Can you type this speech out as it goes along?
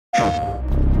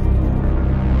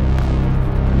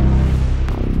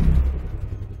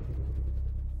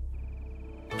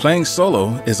Playing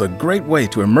solo is a great way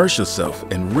to immerse yourself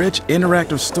in rich,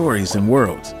 interactive stories and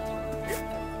worlds.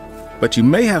 But you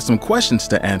may have some questions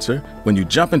to answer when you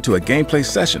jump into a gameplay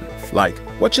session, like,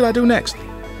 what should I do next?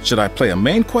 Should I play a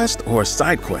main quest or a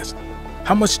side quest?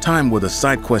 How much time will the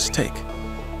side quest take?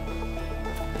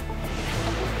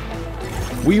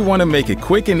 We want to make it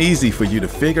quick and easy for you to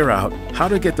figure out how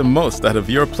to get the most out of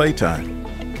your playtime.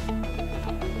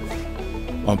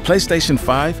 On PlayStation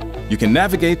 5, you can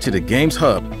navigate to the Games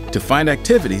Hub to find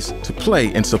activities to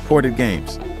play in supported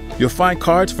games. You'll find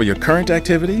cards for your current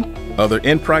activity, other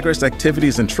in-progress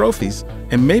activities and trophies,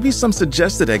 and maybe some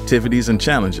suggested activities and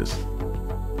challenges.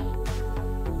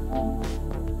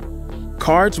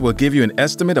 Cards will give you an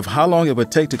estimate of how long it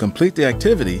would take to complete the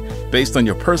activity based on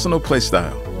your personal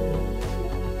playstyle.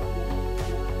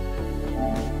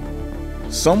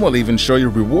 Some will even show you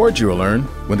rewards you'll earn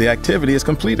when the activity is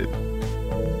completed.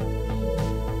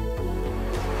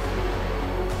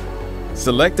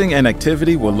 Selecting an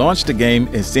activity will launch the game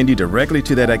and send you directly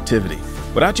to that activity,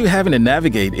 without you having to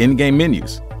navigate in-game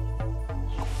menus.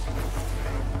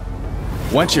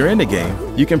 Once you're in the game,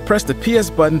 you can press the PS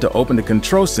button to open the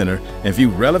Control Center and view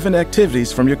relevant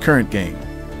activities from your current game.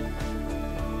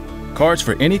 Cards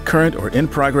for any current or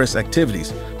in-progress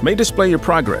activities may display your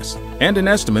progress and an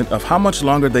estimate of how much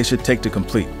longer they should take to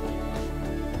complete.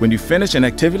 When you finish an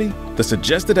activity, the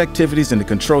suggested activities in the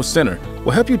Control Center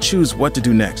will help you choose what to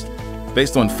do next,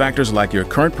 based on factors like your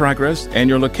current progress and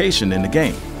your location in the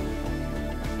game.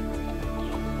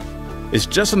 It's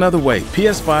just another way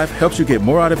PS5 helps you get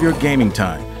more out of your gaming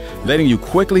time, letting you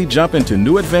quickly jump into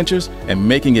new adventures and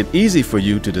making it easy for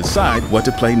you to decide what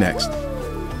to play next.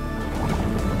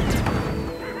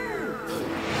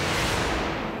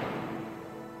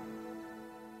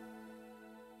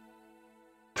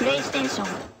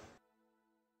 PlayStation